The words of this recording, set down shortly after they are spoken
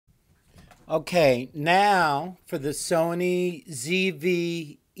Okay, now for the Sony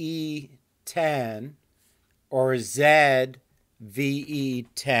ZV-E10 or ZV-E10.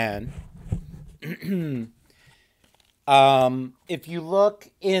 If you look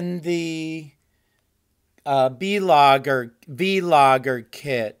in the V-Logger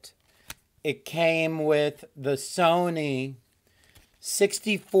kit, it came with the Sony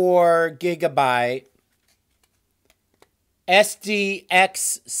 64 gigabyte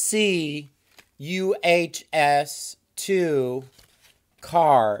SDXC UHS2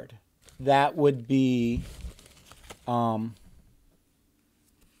 card. That would be it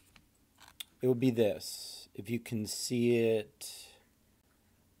would be this, if you can see it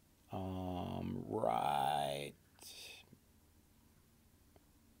right.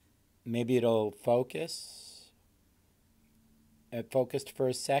 Maybe it'll focus. It focused for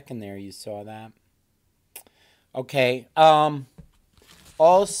a second there. You saw that. Okay.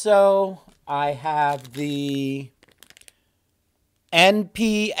 Also, I have the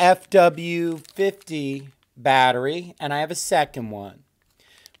NPFW50 battery, and I have a second one.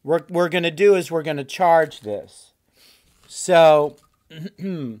 What we're going to do is we're going to charge this. So,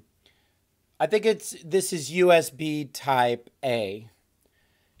 I think this is USB type A.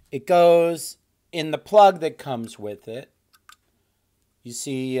 It goes in the plug that comes with it. You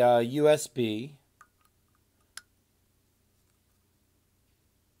see USB.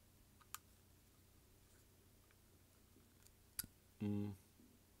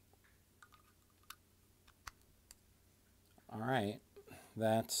 All right,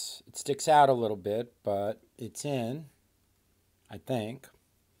 it sticks out a little bit, but it's in, I think.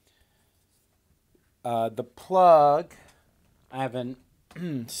 The plug, I have an,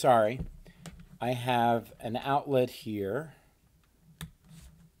 sorry, I have an outlet here.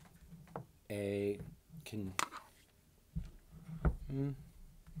 You can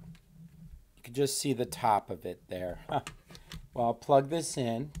just see the top of it there. Well, I'll plug this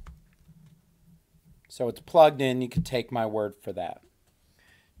in. So it's plugged in. You can take my word for that.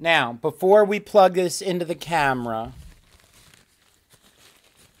 Now, before we plug this into the camera,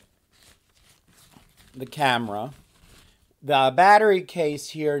 the battery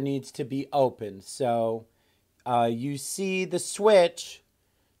case here needs to be opened. So you see the switch,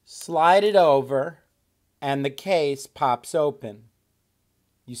 slide it over, and the case pops open.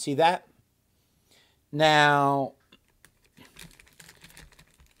 You see that? Now,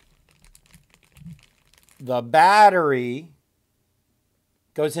 the battery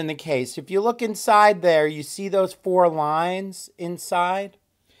goes in the case. If you look inside there, you see those 4 lines inside?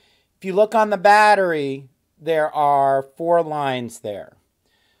 If you look on the battery, there are 4 lines there.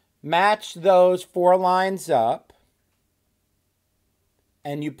 Match those 4 lines up,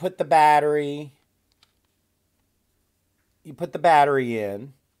 and you put the battery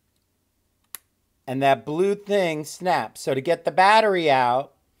in, and that blue thing snaps. So to get the battery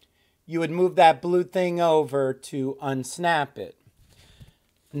out, you would move that blue thing over to unsnap it.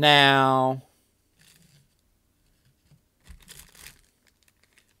 Now,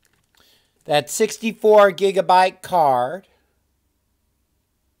 that 64 gigabyte card,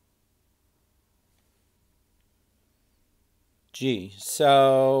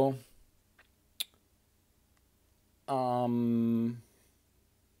 so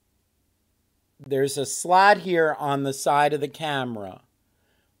there's a slot here on the side of the camera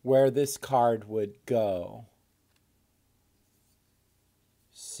where this card would go.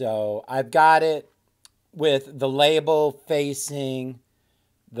 So I've got it with the label facing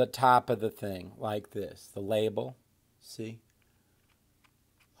the top of the thing, like this. The label, see?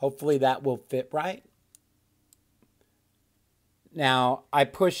 Hopefully that will fit right. Now, I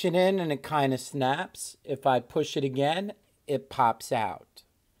push it in and it kind of snaps. If I push it again, it pops out.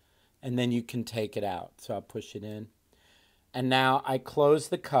 And then you can take it out. So I'll push it in. And now I close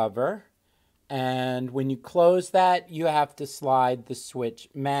the cover. And when you close that, you have to slide the switch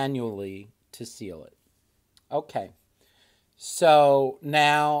manually to seal it. Okay. So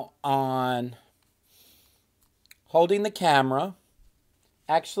now on holding the camera,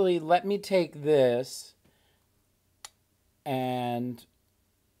 actually let me take this and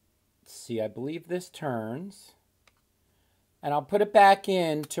see, I believe this turns. And I'll put it back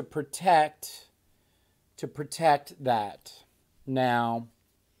in to protect that. Now,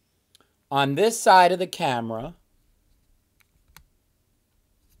 on this side of the camera,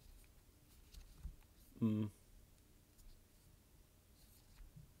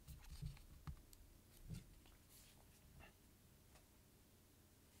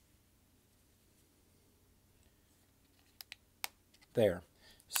 there.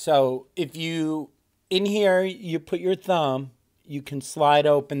 So if you, in here, you put your thumb, you can slide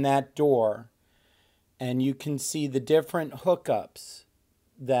open that door and you can see the different hookups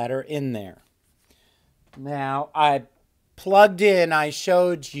that are in there. Now, I plugged in, I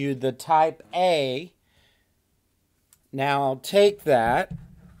showed you the type A. Now I'll take that,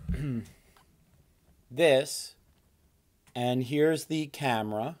 this, and here's the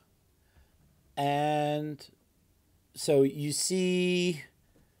camera. And so you see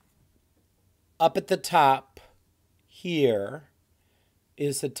up at the top here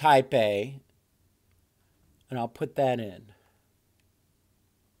is the type A, and I'll put that in.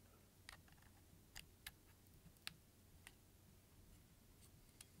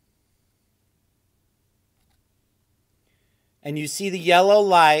 And you see the yellow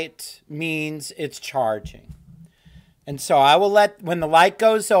light means it's charging. And so I will let, when the light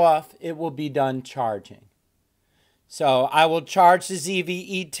goes off, it will be done charging. So I will charge the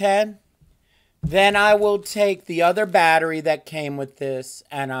ZV-E10. Then I will take the other battery that came with this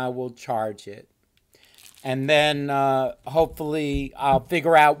and I will charge it. And then hopefully I'll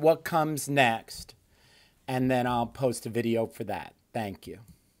figure out what comes next. And then I'll post a video for that. Thank you.